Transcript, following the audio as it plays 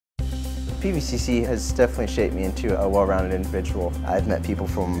PVCC has definitely shaped me into a well-rounded individual. I've met people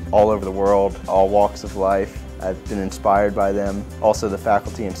from all over the world, all walks of life. I've been inspired by them. Also, the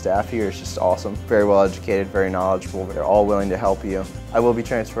faculty and staff here is just awesome. Very well educated, very knowledgeable. They're all willing to help you. I will be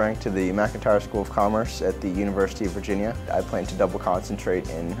transferring to the McIntyre School of Commerce at the University of Virginia. I plan to double concentrate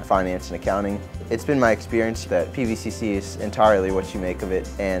in finance and accounting. It's been my experience that PVCC is entirely what you make of it,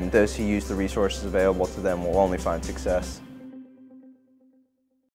 and those who use the resources available to them will only find success.